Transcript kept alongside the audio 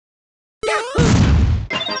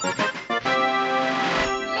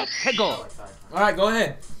Hey, go. Alright, go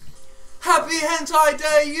ahead. Happy Hentai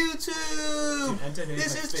Day, YouTube!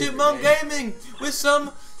 This is Chipmunk Gaming with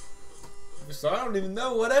some... I don't even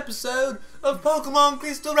know what episode of Pokemon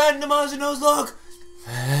Crystal Randomizer Nuzlocke.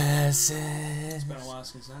 It's been a while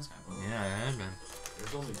since that's happened. Yeah, it has been.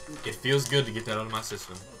 It feels good to get that out of my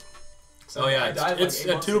system. So oh yeah, like it's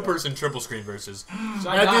a two-person triple screen versus.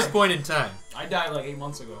 So at this point in time. I died like 8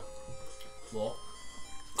 months ago. Well.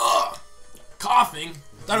 Ugh! Coughing.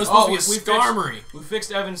 Thought it was supposed to be a Skarmory. We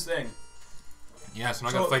fixed Evan's thing. Yeah, so now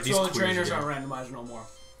I gotta fight these So the queers trainers again. aren't randomized no more.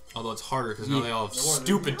 Although it's harder because now they all have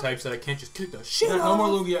stupid types that I can't just kick the shit No, out. no more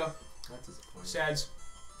Lugia. That's disappointing. Sads.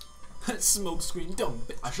 Smoke screen, dumb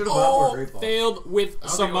bitch. I should have bought more Great Balls. Failed with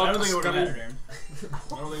some I don't think it would have mattered, Aaron.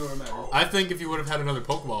 I don't think it would have mattered. I think if you would have had another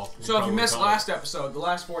Pokeball. So if you missed last episode, the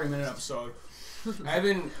last 40-minute episode,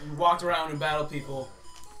 Evan walked around and battled people,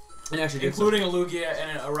 including a Lugia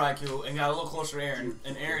and a Raikou, and got a little closer to Aaron,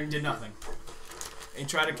 and Aaron did nothing. And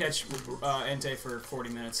tried to catch Entei for 40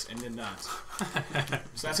 minutes and did not.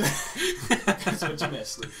 So that's what you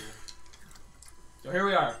missed. So here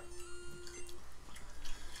we are.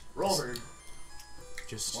 Roller.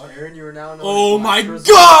 Just. What? Aaron, you are now. Oh my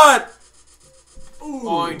god! Ooh,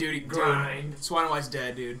 oh, dude, grind. Swinewhite's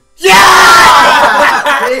dead, dude. Yeah!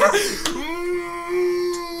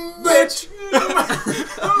 Bitch!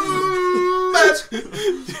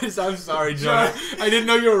 Bitch! I'm sorry, John. I didn't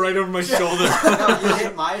know you were right over my shoulder. No, you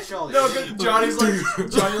hit my shoulder. No, Johnny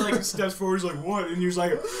steps forward, he's like, what? And he was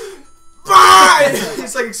like, BAH!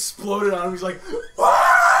 He's like exploded on him, he's like,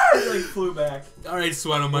 BAH! He like flew back. Alright,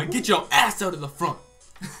 Swinewhite, get your ass out of the front.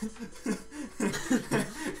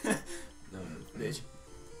 Bitch.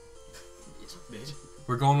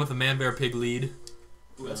 We're going with a man, bear, pig lead.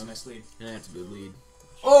 Ooh, that's a nice lead. Yeah, it's a good lead.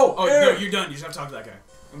 Oh, no, you're done. You just have to talk to that guy.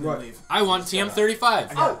 I'm gonna leave. I want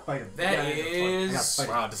TM35. Oh, fight him. That is...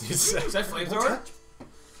 Wow, does he say? Is that flamethrower?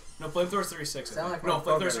 No, flamethrower's 36. No,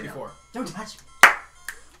 flamethrower's 34. Don't touch me.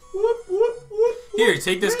 Whoop, whoop, whoop. Here,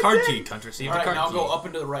 take this card key. Country, receive the Alright, card now key. go up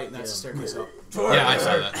and to the right, and that's the staircase up. Yeah, I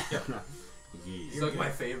saw that. He's like my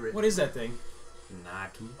favorite. What is that thing?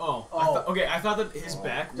 Naki. Oh, I thought that his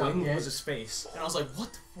back wing was his face. And I was like,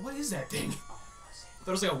 what is that thing? I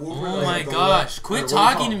thought it was like a woofer. Oh my gosh, quit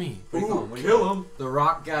talking to me. Ooh, kill him. The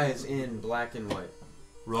rock guy is in black and white.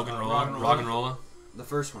 Roggenrola. The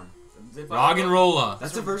first one. Roggenrola.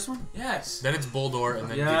 That's the first one? Yes. Then it's Boldor, and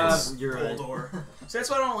then you're right. Boldor. So that's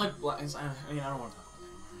why I don't like black. I mean, I don't want to talk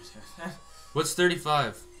about that. What's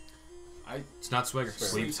 35? It's not Swagger.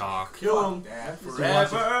 Sleep talk. Kill him.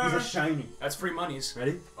 Forever. He's a shiny. That's free monies.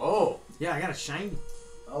 Ready? Oh. Yeah, I got a shiny.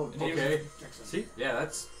 Oh, okay. See? Yeah,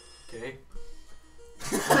 that's okay.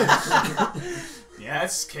 Yeah,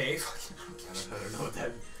 it's cave. I don't know what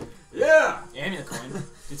that. Yeah. Amulet coin.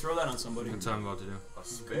 You throw that on somebody. That's what I'm about to do.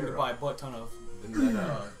 You can buy a butt ton of.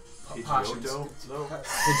 Potions.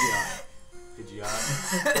 Pidgeot.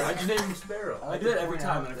 Why'd you name him Sparrow? I do that every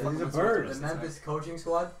time. And I He's a bird. The Memphis coaching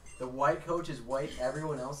squad. The white coach is white.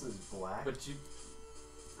 Everyone else is black. But you.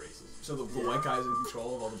 Racist. So the white guy's in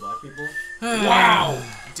control of all the black people. Wow,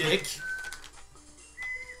 Dick.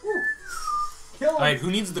 Kill him. Alright, who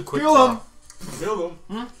needs the quick Kill claw? him. Kill him.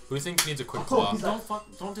 Who do you think needs a quick claw?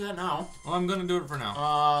 Don't do that now. Well, I'm gonna do it for now.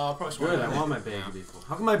 Probably Good, I want my bag to be full.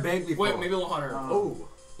 How can my bag be full? Wait, maybe a little hunter. Oh.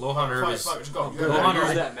 Low Hunter is. Just go. Low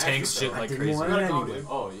Hunter tanks shit like crazy. Want it anyway.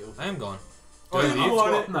 Oh, I am going. Oh, Do I you leave?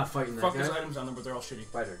 want it? I'm not fighting that Fuck, guy. there's items on them, but they're all shitty.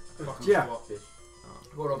 Fighter. Fuck Yeah.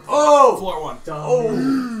 Go to Oh! floor 1.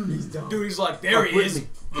 Oh! He's dumb. Dude, he's like, there he is.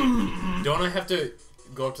 Don't I have to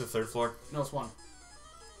go up to the 3rd floor? No, it's 1.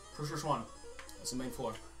 First 1. That's the main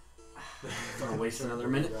floor. Don't waste another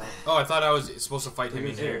minute. Oh, I thought I was supposed to fight him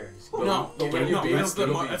in here. No, that's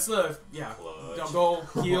the Don't go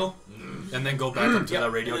heal. And then go back up to the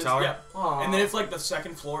radio tower? Yeah. And then it's like the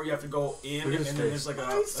 2nd floor, you have to go in, and then there's like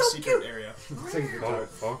a secret area. Oh,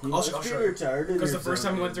 fuck. I'll show you. Because the first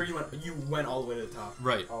time you went through, you went all the way to the top.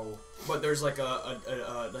 Right. But there's like a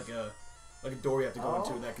door you have to go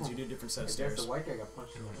into that gives you a different set of I guess stairs. the white guy got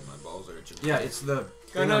punched in the My balls are itching. Yeah, it's the.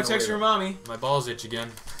 Got another text from mommy. My balls itch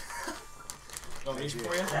again. Oh, itch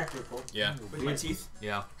for you? Tactical. Yeah. With my teeth?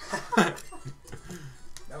 Yeah. That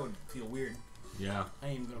would feel weird. Yeah. I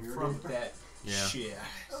ain't even gonna front that shit.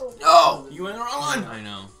 No! You went the wrong one! I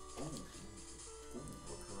know.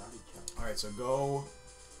 Alright, so go.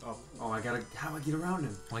 Oh, I gotta. How do I get around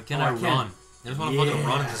him? Why can't I run? I just want to fucking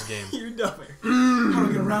run in this game. You're dumb. How do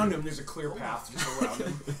I get around him? There's a clear path just around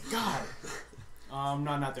him. God.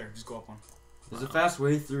 Not there. Just go up one. There's a fast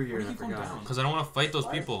way through here, Where and I do you go forgot. down? Because I don't want to fight those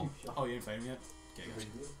people. Oh, you didn't fight him yet? Okay, gotcha.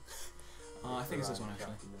 I think it's this one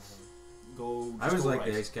actually. Go. I was go like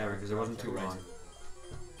right. the X Cavern because it wasn't too Right. long.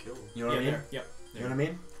 Kill him. You know what I mean? Yep. You know what I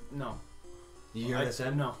mean? No. You hear what I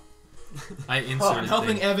said? No. I Oh, I'm inserted helping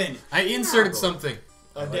thing. Evan. I inserted something.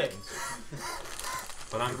 A dick.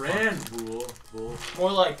 But I'm Bull.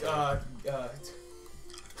 More like, Ha!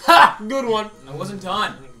 Good one. I wasn't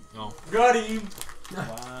done. No. Got him.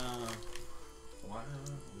 Wow.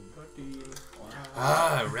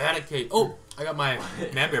 Ah, eradicate. Oh, I got my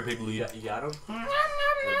Man Bear Pig lead. You got him?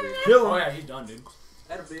 Kill Oh him. yeah, he's done, dude.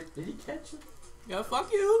 Did he catch him? Yeah,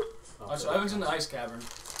 fuck you. Oh, so Evan's in the ice cavern.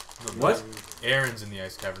 What? Aaron's in the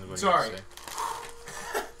ice cavern. Is what Sorry. You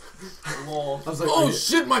say. Lol. I was like, Oh are you-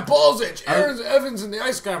 shit, my balls itch. Evan's in the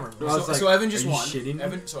ice cavern. I was like, So Evan just are you won. shitting me?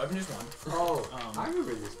 Evan just won. Oh, I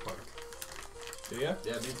remember this part. Do ya?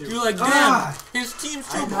 Yeah, me too. You're like, damn, Ah! his team's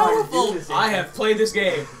I too know how to do powerful. this. I have played this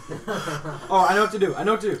game. Oh, I know what to do. I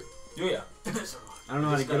know what to do. Do ya? I don't know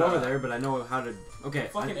how to just get gotta- over there, but I know how to. Okay.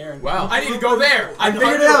 Fucking Aaron. Wow. I need to go there. I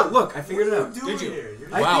figured it out. Look, I figured it out. Did you?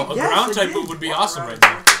 Wow, a yes, ground I type did. move would be awesome right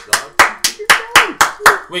now.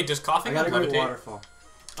 Wait, does I coughing have gotta go to levitate? waterfall.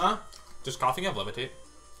 Huh? Does coughing have levitate?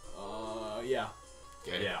 Yeah.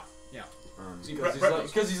 Okay. Yeah.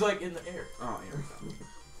 Because he's like in the air. Oh, here we go.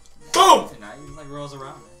 Boom! And now he like rolls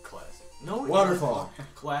around. Classic. No. Waterfall.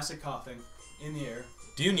 Classic coughing in the air.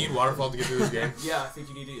 Do you need waterfall to get through this game? Yeah, I think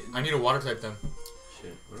you need it. I need a water type then.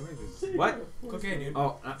 Shit. What do I do? What? Okay, dude.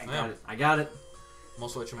 Oh, I got it. I got it. I'm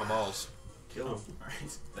also itching my balls. Kill him.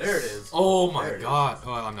 Alright. There it is. Oh my There it is. god.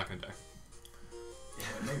 Oh, I'm not gonna die.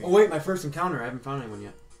 Maybe. Oh wait, my first encounter. I haven't found anyone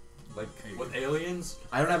yet. Like with aliens.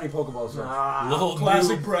 I don't have any Pokeballs. So. Little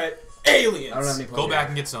Classic noob. Brett. Aliens! I don't have any Pokeballs. Go back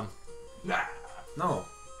and get some. Nah. No.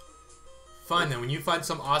 Fine then. When you find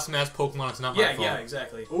some awesome ass Pokemon, it's not my Yeah, fault. yeah,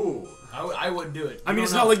 exactly. Ooh. I would do it. I mean, You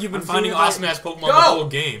it's don't not know. like you've been I'm finding feeling awesome ass Pokemon the Go! whole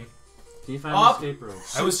game. Can you find Up. an escape rope?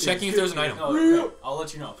 I was checking if there's an item. Oh, okay. I'll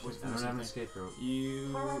let you know. I don't have an escape rope.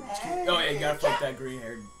 You. Oh, yeah, you gotta fight that green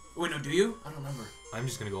haired. Wait, no, do you? I don't remember. I'm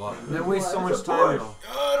just gonna go up. That wastes so much time though.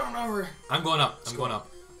 I don't remember. I'm going up. I'm going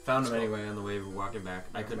up. Found him anyway on the way we were walking back.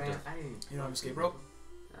 I couldn't get. You don't have escape rope?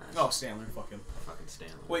 Oh, Oh, Stanley, fuck him. fucking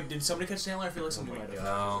Stanley. Wait, did somebody catch Stanley? I feel like somebody might have.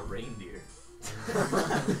 No. Reindeer.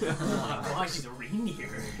 Oh my gosh, he's a reindeer.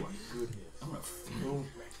 Goodness. I'm gonna feel.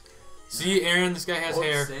 See, Aaron, this guy has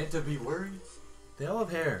hair. Santa be worried? They all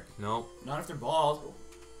have hair. No. Not if they're bald.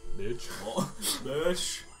 Bitch. Oh,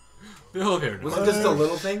 bitch. They all have hair. Was it just a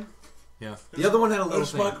little thing? Yeah. The other one had a little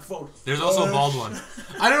Where's the thing. microphone? There's also a bald one.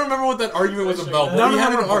 I don't remember what that argument was about. But None we of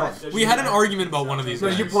had them an are ar- bald. we had an argument about one of these So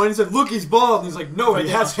guys. you pointed and said, "Look, he's bald." And he's like, "No, he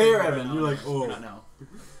has hair, Right Evan." now. You're like, We're "Oh." not now.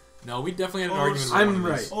 No, we definitely had an argument about I'm one of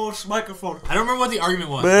right. these. Oh, it's microphone. I don't remember what the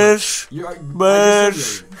argument was. Bitch. You're,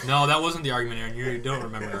 Bitch. No, that wasn't the argument, Aaron. You don't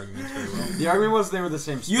remember arguments very well. The argument was they were the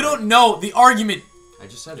same. You sport. don't know the argument. I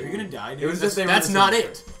just said Are it. you gonna die, dude? It was just they were That's the not same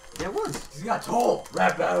it. sport. Yeah, it was. He's got toll.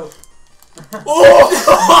 Rap battle.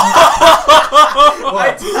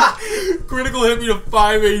 Critical hit me to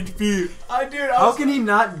 5 HP. Dude, How can he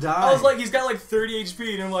not die? I was like, he's got like 30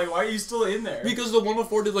 HP, and I'm like, why are you still in there? Because the one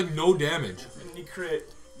before did like no damage. And he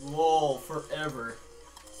crit. Lol, forever.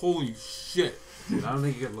 Holy shit. Dude, I don't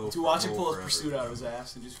think you get low. To watch him low pull his forever. pursuit out of his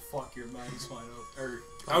ass and just fuck your mind swine up. Or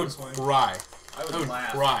I would swine. cry. I would I would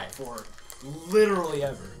laugh cry. for literally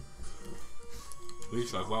ever.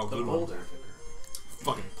 Leech like, wow, The good one. boulder.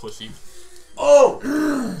 Fucking pussy. Oh!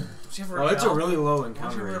 Did you ever Oh, it's a repel? really low Why'd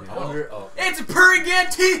encounter you right repel? now. Wonder, oh. It's a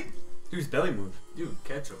Purriganti! Dude's belly moved. Dude,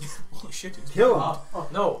 catch him. Holy shit, dude. Kill him.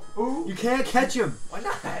 No. You can't catch him. Why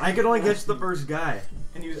not? I could only catch the first guy.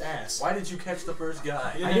 And he was ass. Why did you catch the first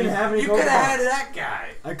guy? Yeah, I didn't have any You could have Pokeballs. had that guy.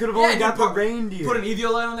 I could have Yeah, only you got the put- reindeer. Put an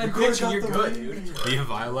Eviolite on that You could've bitch and got you're the good, reindeer. dude. Do you have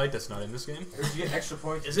Violite that's not in this game? Or did you get extra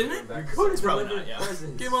points? Isn't it? It's probably not, yeah.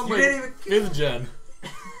 Game on You like didn't even kill 5th gen.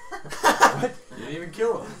 What? You didn't even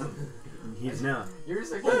kill him. He's not. You're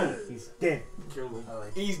just like, He's dead. Kill him. I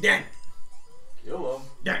like. He's dead. Kill him.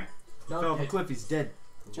 Dang. Fell off a cliff. He's dead.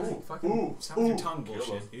 Johnny, fucking stop with your tongue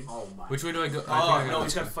bullshit, dude. Oh my. Which way do I go? Oh, no,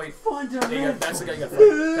 he's gotta fight. Fundamental. Yeah, that's the guy you gotta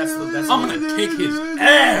fight. That's I'm gonna kick his I'm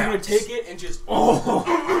ass. gonna take it and just. Oh,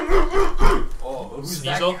 who's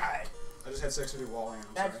that Sneasel? guy? I just had sex with your wall, Aaron.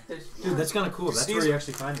 I'm sorry. Dude, that's kind of cool. That's where you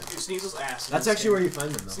actually find them. Dude, Sneasel's ass. That's actually where you find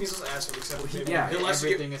them, though. Sneasel's ass will accept it. yeah, unless you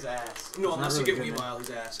get. Everything is ass. No, unless you really get good, Weavile, he's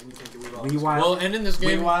ass, and you can't get Weavile. Weavile. Well, and in this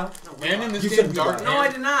game, Weavile. and in this You game, said Dark. Weavile. No, I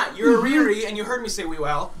did not. You're a Riri, and you heard me say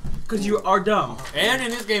Weavile. Because you are dumb. And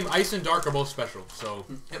in this game, Ice and Dark are both special. So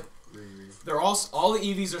They're all the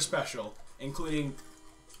EVs are special, including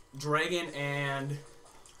Dragon and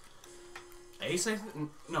Ace.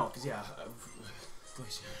 No, because yeah.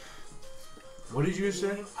 What did you just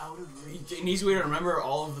say? An easy way to remember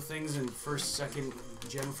all of the things in first, second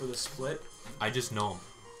gen for the split I just know them.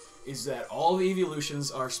 is that all the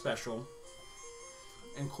evolutions are special.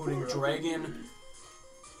 including Dragon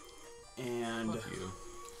and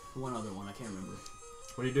one other one. I can't remember.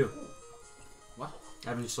 What do you do? What?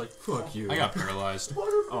 I'm just like, fuck you. I got paralyzed.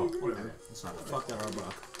 Oh, whatever. That's not Fuck that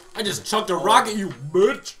Arbok. I just chucked a rock at you,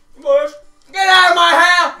 bitch. Get out of my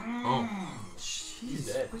house! Oh. He's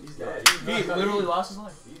dead. He's dead. He literally lost his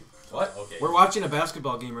life. What? Okay. We're watching a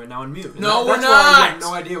basketball game right now on mute. No, That's we're why I not. have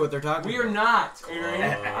no idea what they're talking We about. are not.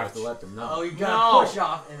 I have to let them know. Oh, you No. got push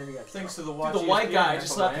off, and then you got Thanks to the Dude, watch. the white guy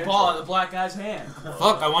just slapped the ball out of the black guy's hand.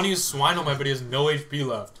 Fuck, I want to use swine on my, but he has no HP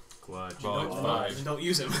left. Clutch. Bro, it's fine. Don't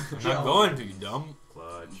use him. I'm not going to, you dumb.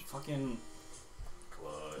 Clutch. Fucking.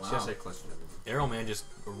 Clutch. Wow. Just say clutch. Arrow Man just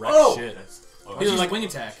wrecked shit. He was like wing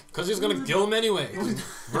attack. Because he's gonna kill him anyway.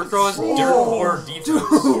 Murkrow has dirt poor defense.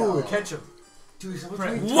 Dude. catch him. Dude,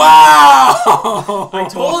 Wow! I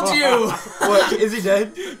told you! What? Is he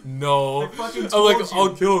dead? No. I fucking I'm told like, you.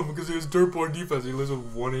 I'll kill him because he has dirt poor defense. He lives with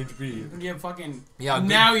 1 HP. Yeah, fucking. Yeah, good,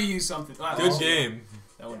 now you use something. Wow, good game.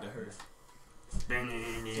 That wouldn't have hurt.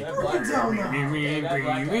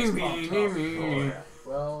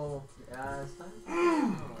 Well, it's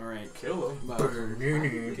time. Alright. Kill him.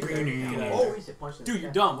 Oh, he said punch him. Dude,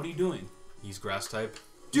 you're dumb. What are you doing? He's grass type.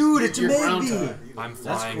 Dude, it's a You're ground maybe. type. I'm That's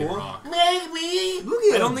flying in cool. rock. Maybe. Look at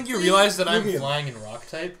him. I don't think you realize that I'm Look at him. flying in rock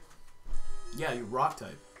type. Yeah, you're rock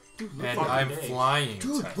type. And fuck I'm your day. flying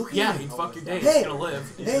Dude, type. look at Yeah, him. he'd fuck your day. Hey. He's gonna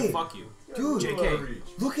live. He's Hey. gonna fuck you. Dude, JK.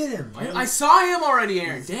 look at him. I saw him already,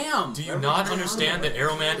 Aaron. Damn. Do you not understand that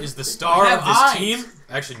Arrow Man is the star have of this eyes. team?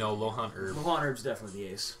 Actually, no, Lohan Herb. Milan Herb's definitely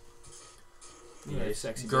the ace. Yeah,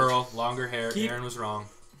 sexy Girl, longer hair. Keep- Aaron was wrong.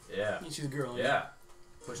 Yeah. bitch. She's a girl. Yeah.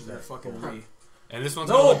 Pushing that fucking Lee. And this one's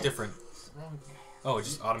No. gonna look different. Oh, it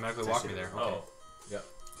just automatically walked me there. Okay.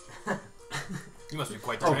 Oh. You must be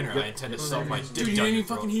quite the trainer. I intend to self my dick Dude, you down didn't your even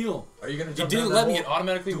fucking throat. heal. Are you gonna You jump didn't down let that me. hole? It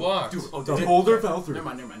automatically walked. Oh, The holder fell through. Never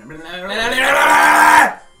mind, never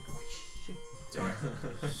mind.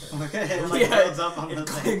 Okay, like, builds up on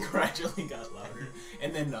It gradually got louder.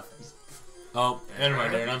 And then nothing. Oh, never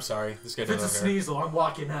mind, Aaron. I'm sorry. This guy If it's a doesn't have hair. Sneasel, I'm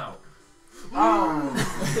walking out.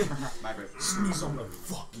 Sneeze on the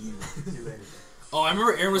fuck you. Oh, I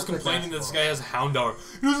remember Aaron was complaining that this guy has a Houndour.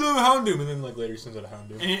 He doesn't have a Houndoom, and then like later he sends out a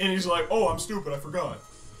Houndoom. And he's like, oh, I'm stupid. I forgot.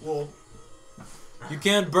 Well, You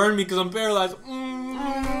can't burn me because I'm paralyzed.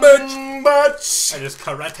 Bitch. I just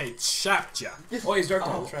karate chopped ya. oh, he's dark.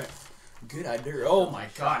 That's right. Good idea. Oh my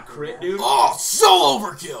god, crit, dude. Oh, so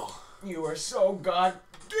overkill. You are so goddamn.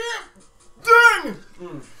 Dang!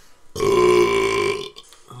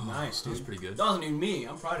 Nice, That was dude. pretty good. Doesn't even me.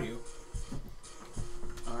 I'm proud of you.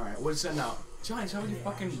 Alright, what's send out? Giants, how with your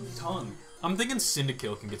fucking tongue? I'm thinking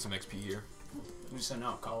Cyndakill can get some XP here. What you send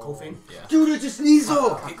out? Koffing? Yeah. Dude, it's a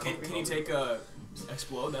Sneasel. Can you take a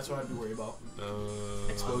explode? That's what I'd be worried about.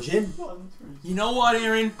 Explosion. You know what,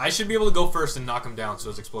 Aaron? I should be able to go first and knock him down so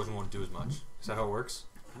his explosion won't do as much. Is that how it works?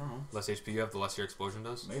 I don't know. Less HP you have, the less your explosion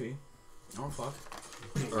does? Maybe. I don't fuck.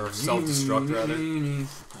 Or self-destruct, rather.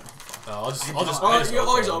 I'll just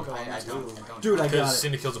Oh, he's okay. I don't. Dude, I got Because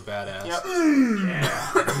it. Cyndakill's a badass. Yep.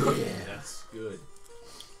 Yeah. That's good.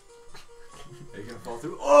 Are you gonna fall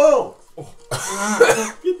through? Oh!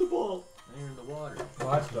 Get the ball. You're in the water.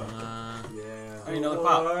 Watch that. Yeah. I mean, another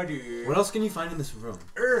pop. What else can you find in this room?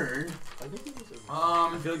 Earn. I feel like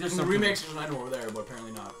there's the something. remakes there's an item over there, but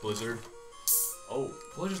apparently not. Blizzard. Oh.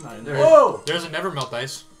 Blizzard's not in there. Whoa! There's a never melt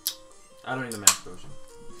ice. I don't need the max potion.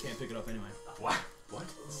 Can't pick it up anyway. What? What?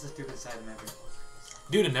 This is a stupid side of memory.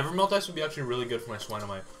 Dude, a never melt ice would be actually really good for my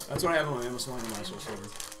Swinomite. That's what I have on my Amazon and my Soul Silver.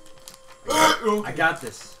 I got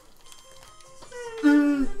this.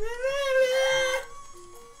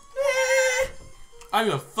 I'm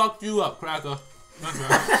gonna fuck you up, Cracker. That's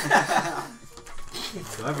right.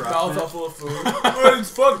 Mouth up full of food. Oh,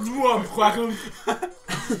 fuck you up, Quacker.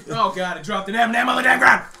 Oh god, I dropped an M&M on the damn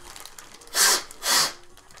ground.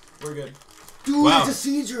 We're good. Dude, Wow. it's a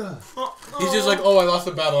Seadra. He's just like, oh, I lost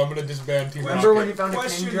the battle. I'm gonna disband Team Remember Rocket. when you found a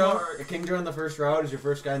Question Kingdra? mark. A Kingdra in the first route is your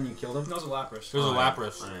first guy and you killed him? That was a Lapras. There's a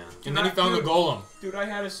Lapras. Oh, yeah. And then he found the Golem. Dude, I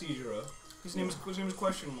had a Seadra. His name was question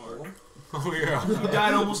mark. Oh, yeah. He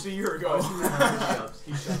died almost a year ago.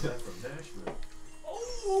 He shot that from Dashman.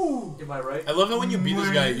 Oh! Am I right? I love how when you beat this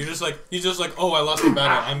guy, you're just like, he's just like, oh, I lost the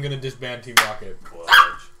battle. I'm gonna disband Team Rocket. Clutch.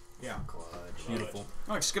 Yeah. Clutch. Beautiful.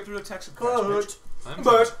 Oh, I skipped through a text. Clutch. I'm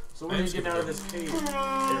But So when are you getting out of this cage?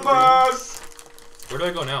 Where do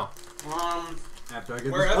I go now? After I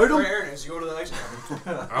get where this item. Aaron is, you go to the ice cream.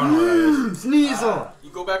 I don't know where that is. Sneasel. You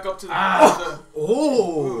go back up to the. Oh.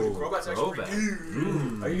 Ooh, Crobat's actually pretty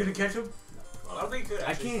good. Are you gonna catch him? I don't think you could.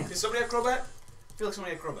 I Actually. can't. Did somebody have Crobat? I feel like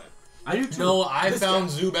somebody had Crobat. I do too. No, I This found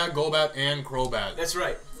guy. Zubat, Golbat, and Crobat. That's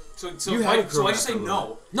right. You had a so I Crobat, just say though,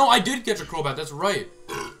 no. No, I did catch a Crobat. That's right.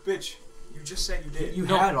 Bitch, you just said you did. You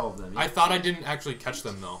No, had all of them. I thought I didn't actually catch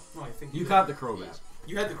them though. No, I think You did. caught the Crobat.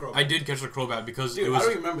 You had the Crobat. I did catch the Crobat because Dude, it was. I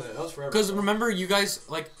don't even remember that. That was forever. Because remember, you guys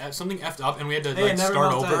like something effed up and we had to Hey, like never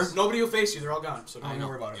start melt over. ice. Nobody will face you. They're all gone. So I don't know.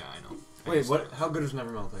 worry about it. Yeah, I know. Wait, what? How good is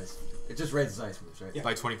Never Melt Ice? It just raises ice moves, right? Yeah.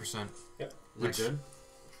 By 20%. Yep. Is that good?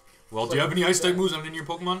 Well, do you have any ice type moves on any of your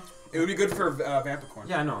Pokemon? It would be good for Vampicorn.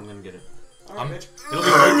 Yeah, I know. I'm gonna get it. Alright, bitch. It'll be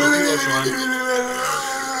great for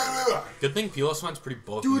Piloswine. Good thing Piloswine's pretty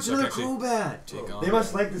bulky. Dude, it's so I another can actually Crobat. take on. They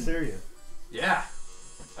must like this area. Yeah.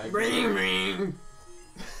 Ring.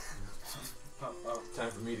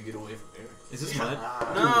 Time for me to get away from Aaron. Is this mine?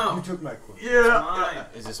 No. You took my quote. Mine.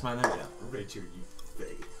 Is this mine? Yeah. Richard, you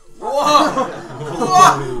fake. Whoa!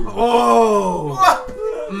 Oh!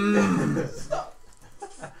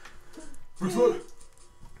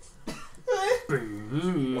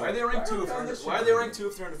 Why are they ranked 2 if they're Why are they ranked 2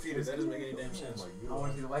 if they're undefeated? That doesn't make any damn sense. I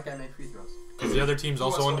want to see the white guy make free throws. Because the other team's Who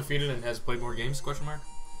also wants one? undefeated and has played more games? Question mark.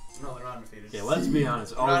 No, they're not undefeated. Yeah, let's be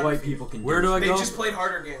honest. All Not white undefeated. people can. Where do I They go? just played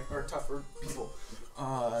harder game or tougher people.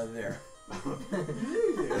 There.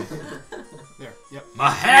 There. Yep.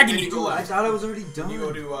 Mahogany. You go I left. thought I was already done. You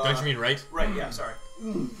go to. Don't you mean right? Right. Yeah. Sorry.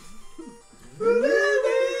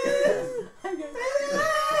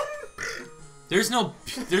 There's no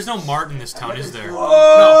Mart in this town, is there? Oh!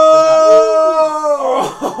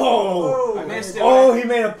 I missed it. Oh, he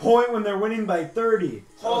made a point when they're winning by 30.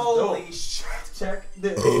 Holy shit! Check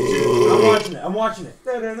this. I'm watching it. I'm watching it.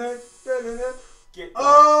 Get.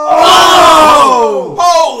 Oh!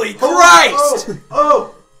 Holy Christ!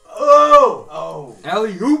 Oh! Oh! Oh.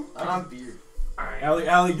 Alley oop. I'm beard. Alley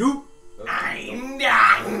oop. That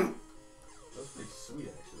That's pretty sweet,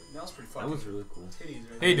 actually. was pretty That fun. was really cool. Titties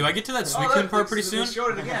right Hey, there. do I get to that Oh, Suicune look, part pretty they soon?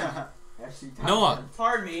 showed it again. Actually, Noah.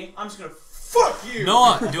 Pardon me. I'm just gonna fuck you.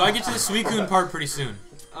 Noah, do I get to the Suicune part pretty soon?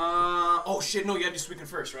 Oh shit! No, you gotta do Suicune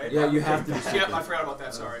first, right? Yeah, you have to. Yep, I forgot about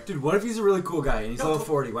that. Sorry. Dude, what if he's a really cool guy and he's No, level don't-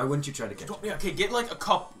 40? Why wouldn't you try to catch him? Yeah, okay, get like a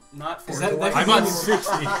cup, not 40. That I'm on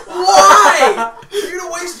 60. Why? You're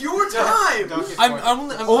gonna waste your time. I'm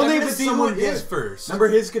Only gonna if see someone who it is good. first. Remember,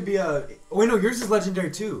 his could be a. Oh, wait, no, yours is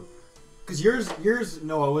legendary too. Because yours,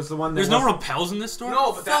 Noah, was the one that. There's no wasn't- repels in this store?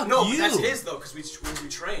 No, but Fuck but you. that's his though, because we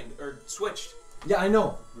trained or switched. Yeah, I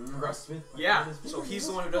know. Yeah, so he's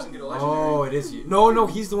the one who doesn't get a legendary. Oh, it is you. No,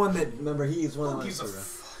 he's the one that. Remember, he's one of the He's a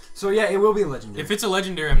ones. So yeah, it will be a legendary. If it's a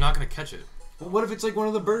legendary, I'm not gonna catch it. But what if it's like one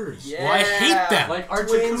of the birds? Yeah. Well, I hate them. Like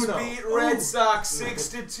Twins Articuno. beat Red Sox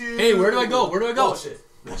 6-2. Hey, where do I go? Where do I go? Bullshit.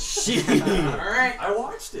 Shit. All right. I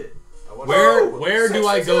watched it. Where do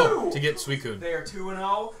I go 62. to get Suicune? They are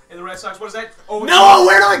 2-0, and the Red Sox. What is that? Oh No,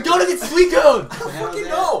 where do I go to get Suicune? fucking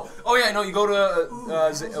no! Oh yeah, no. You go to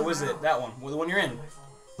what is it? That one. Well, the one you're in.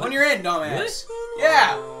 When you're in, dumbass.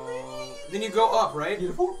 Yeah. Then you go up, right?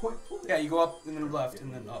 Yeah, you go up and then left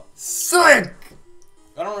and then up. Sick!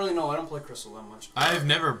 I don't really know. I don't play Crystal that much. I've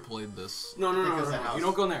never played this. No. Because that house. You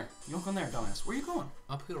don't go in there. You don't go in there, dumbass. Where are you going?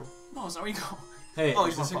 Uphill. No, it's not where you go. Hey, Oh,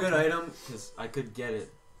 is he's this a more good fucked. item? Because I could get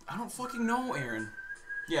it. I don't fucking know, Aaron.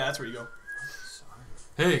 Yeah, that's where you go.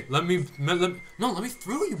 Hey, let me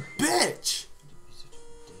through you, bitch!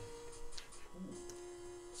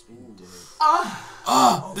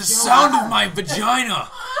 The sound of my vagina!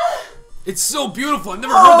 It's so beautiful, I've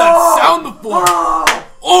never heard that sound before!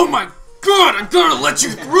 Oh my god, I'm gonna let you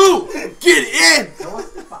through! Get in!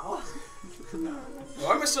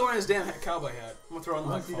 Why am I still wearing his damn cowboy hat? I'm gonna throw it on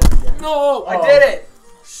the microphone. No! I did it!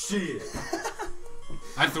 Shit.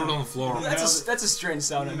 I threw it on the floor. That's a strange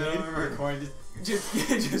sound I made.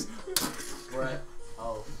 Just Right.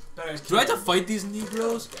 Oh. Do I have to fight these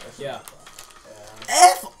Negroes? Yeah.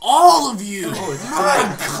 F all of you!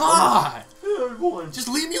 My god! Just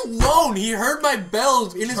leave me alone! He heard my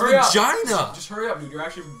bells in his Hurry up. vagina! Just hurry up, dude. You're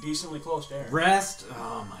actually decently close to Aaron. Rest.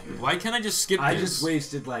 Oh my god. Why can't I just skip I this? just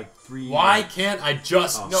wasted like 3 years. Why can't I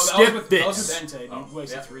just No, that was skip with this? Entei. You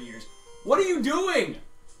wasted yeah. 3 years. What are you doing?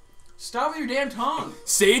 Stop with your damn tongue.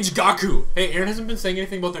 Sage Gaku. Hey, Aaron hasn't been saying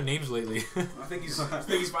anything about their names lately. I think he's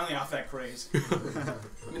finally off that craze.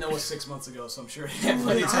 I mean, that was 6 months ago, so I'm sure he had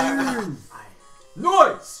plenty of time.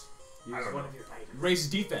 Noise! Use one of your items. Raise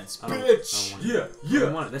defense, I don't- bitch. I don't want it. I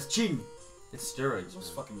don't want it. That's cheating. It's steroids. No, it's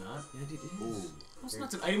fucking not. Yeah, dude, it is. It's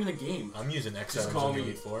not an item in the game. I'm using X Just items call in me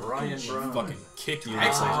Elite Four. Ryan Brown. Fucking kick you.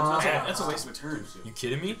 X items. Ah. That's a waste of a turn. You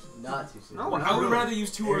kidding me? Not too soon. I would rather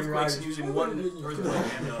use 2 earthquakes than using 1 earthquake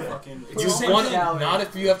and fucking. It's the Use same one. thing. Not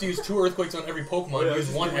if you have to use 2 earthquakes on every Pokemon. Use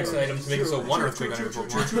 1 X item to make it so 1 earthquake on every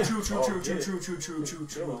Pokemon.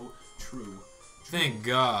 True. Thank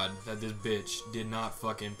God that this bitch did not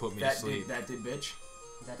fucking put me to sleep. That did, bitch.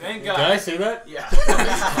 That Thank did- God. Did I say that? Yeah.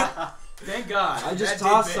 Thank God. I just That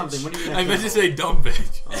tossed did something. bitch. What do you mean? I meant to say dumb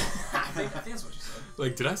bitch. I think that's what you said.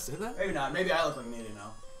 Like, did I say that? Maybe not. Maybe I look like an idiot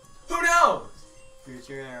now. Who knows?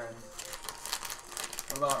 Future Aaron.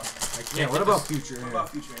 What about him? Yeah, what about future What Aaron? about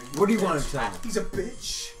future Aaron? What do you want to tell him? He's a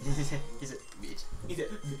bitch. He's a bitch. He's a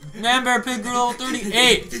Man Bear Pig Girl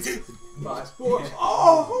 38.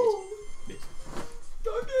 Oh!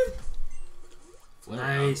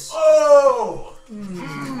 Nice. Oh!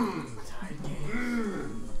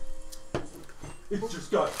 It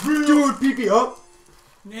just got Dude, pee up.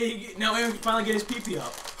 Now we can finally get his pee-pee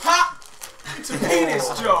up. Ha! It's a penis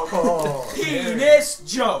joke. Oh, Penis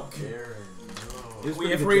joke. Aaron, no. We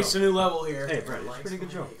have reached a new level here. Hey, Brett, it's a pretty good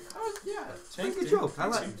joke. Yeah, It's a pretty good joke. I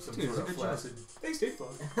like it. Some Dude, it's a sort good of joke. flaccid. Thanks, Steve.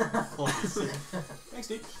 Thanks,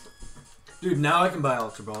 Steve. Dude, now I can buy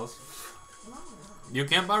Ultra Balls. You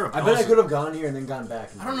can't buy I repels. bet I could have gone here and then gone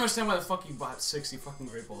back. I don't understand why the fuck you bought 60 fucking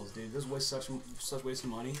Great Balls, dude. This was such waste of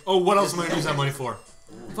money. Oh, what else am I gonna use that money for?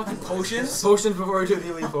 Fucking potions? Potions before we do the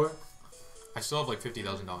Elite Four. I still have like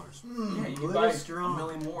 $50,000. Yeah, you can buy a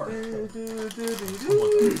million more. What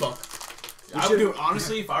the fuck? I would do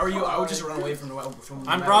honestly, if I were you, I would just run away from the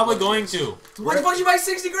I'm probably going to. Why the fuck did you buy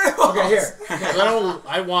 60 Great Balls? Okay, here.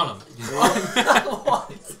 I want them.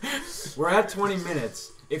 We're at 20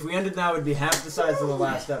 minutes. If we ended now, it'd be half the size of the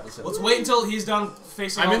last episode. Let's wait until he's done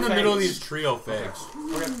facing I'm all in the things. middle of these trio fags.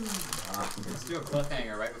 Let's do a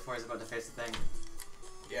cliffhanger right before he's about to face the thing.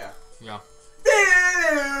 Yeah. Yeah.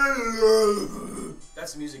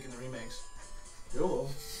 That's the music in the remakes. YOLO.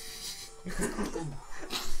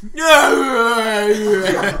 No,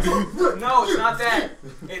 it's not that.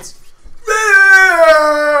 It's.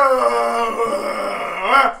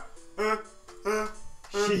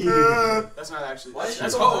 That's not actually.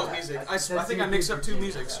 That's Ho-Oh's music. I think I mixed up two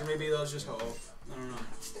musics, or maybe that was just Ho-Oh. I don't know.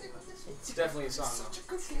 It's definitely a song,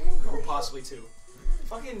 though. Or possibly two.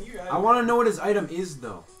 Fucking you. I want to know what his item is,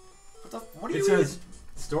 though. What are It you says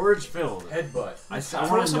storage filled. Headbutt. I throw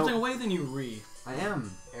want to something know. away, then you re. I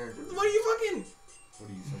am. Aaron. What are you fucking? What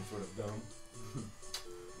are you, some sort of dumb?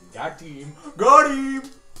 Got him. Got him.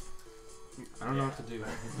 I don't know what to do.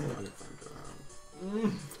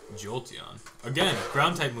 Jolteon. Again,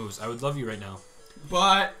 ground type moves. I would love you right now.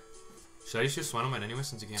 But Should I just use Swinelmite anyway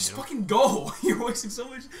since you can't just hit him? fucking go. You're wasting so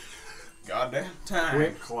much goddamn time.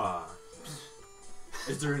 Quick Claw.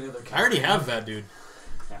 Is there any other? I already have that, dude.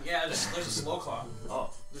 Yeah, there's a slow claw. Oh,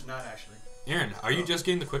 There's not actually. Aaron, are you just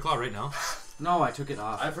getting the Quick Claw right now? No, I took it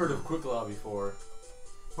off. I've heard of Quick Law before.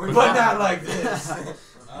 Quick But Law. not like this.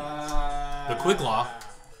 The Quick Claw.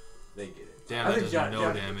 They get it. Damn, I that think does John- no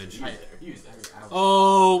John- damage. Use there. Use there.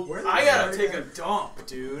 Oh! I gotta take a dump,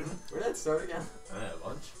 dude. Where'd that start again?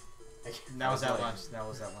 Lunch. That was at lunch. That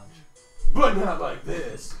was at lunch. But not like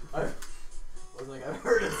this. I was like, I've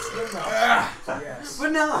heard of skin milk. Yes.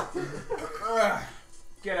 But no!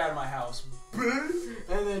 Get out of my house.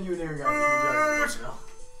 And then you and Aaron got to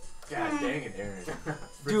God dang it, Aaron.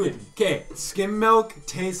 Dude, okay, skim milk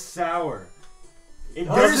tastes sour. It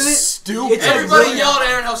You're doesn't. stupid. It's like Everybody really- yell at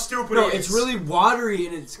Aaron how stupid No, he is. it's really watery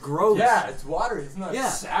and it's gross. Yeah, it's watery. It's not Yeah,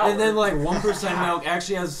 sour. and then like 1% milk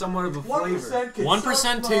actually has somewhat of a flavor.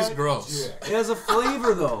 1% tastes gross. It has a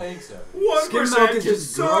flavor though. Thanks, Evan. 1% Skim milk is can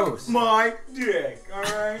just suck gross. my dick,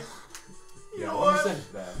 alright? Yeah, know 1% is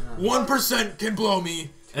bad. 1% can blow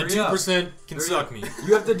me, and Hurry up. 2% can Hurry suck up. me.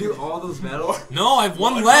 You have to do all those battles. No, I have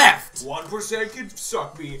one left! 1% can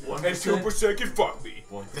suck me, and 1%. 2% can fuck me.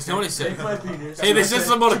 That's not what I said. Take my penis. Hey, they said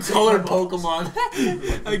something about a colored Pokemon.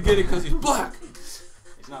 I get it because he's black.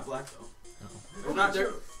 He's not black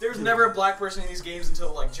though. There's never a black person in these games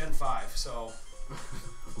until like Gen 5, so.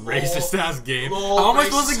 Racist ass game. Lol, How am I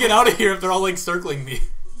supposed to racist. get out of here if they're all like circling me?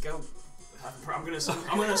 Go. I'm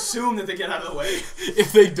gonna assume that they get out of the way.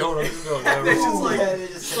 If they don't, I'm just going They're to just like, Yeah, they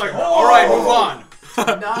just like alright, move on.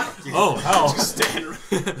 Oh, hell. Just stand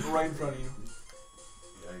right in front of you.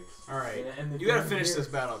 Yikes. Alright. You gotta finish this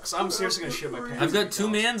battle, because I'm seriously gonna shit my pants. I've got 2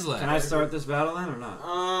 mans Can left. I start this battle then or not?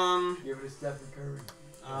 Give it a Stephen Curry.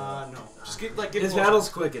 No. Just get like This potions. battle's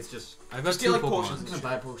quick. It's just I've got Just 2 get, like, Pokemon. potions. I'm gonna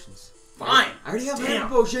buy potions. Fine. I already have Damn.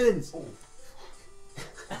 potions.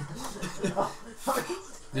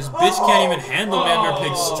 This bitch can't even handle Manbear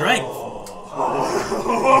Pig's strength.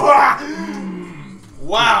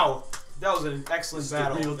 Wow. That was an excellent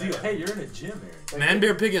battle. Real deal. Hey, you're in a gym, Aaron.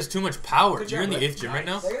 Manbear Pig has too much power. Good You're in job, the Rick. 8th gym right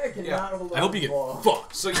now? That guy cannot Yeah. hold I hope on you to get the ball.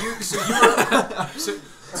 fucked.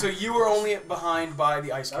 So you were only behind by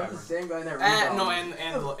the ice That was cavern. the same guy in that No, rebound.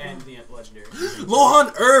 and the legendary.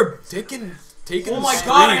 Lohan Herb, taking Oh my the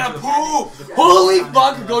god, I screen. gotta poop! Holy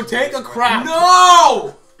fuck, go take a crap.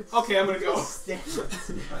 No! Okay, I'm gonna go. Stand-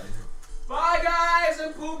 Bye guys,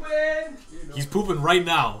 I'm pooping! He's pooping right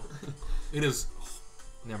now. It is.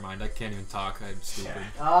 Never mind. I can't even talk. I'm stupid.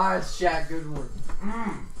 Ah, it's Shaq. Good one.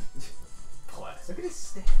 Classic. Look at his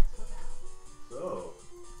stats. So.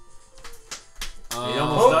 You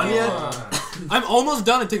almost done yet? I'm almost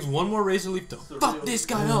done. It takes one more razor leaf to fuck this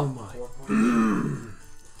guy up.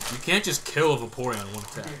 You can't just kill a Vaporeon in one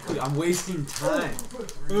attack. Dude, I'm wasting time.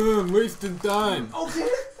 I'm wasting time. Okay.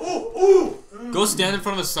 Oh. Go stand in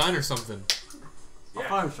front of a sign or something. I'll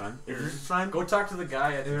find a sign. Is this a sign? Go talk to the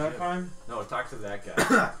guy at the Did I gym. find? No, talk to that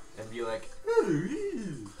guy. And be like,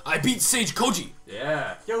 I beat Sage Koji.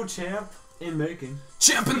 yeah. Yo, champ. In making.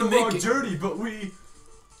 Champ in the It's been a long making. journey, but we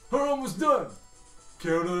are almost done.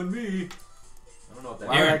 Count on me. I don't know what that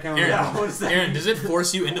Why would I Aaron, count Aaron, Yeah, what is that? Aaron, does it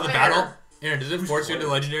force you into the battle? Aaron, does it force you into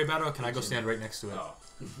the legendary battle, or can I go stand right next to it? Oh.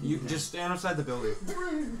 You just stand outside the building.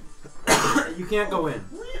 You can't go in.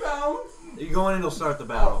 Rebound. You go in and it'll start the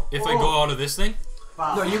battle. If I go out of this thing?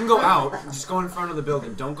 No, you can go out. Just go in front of the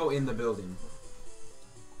building. Don't go in the building.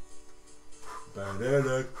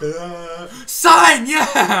 Sign,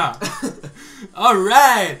 yeah!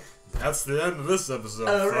 Alright! That's the end of this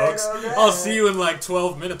episode, folks. I'll see you in like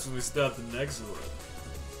 12 minutes when we start the next one.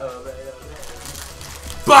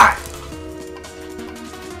 Bye!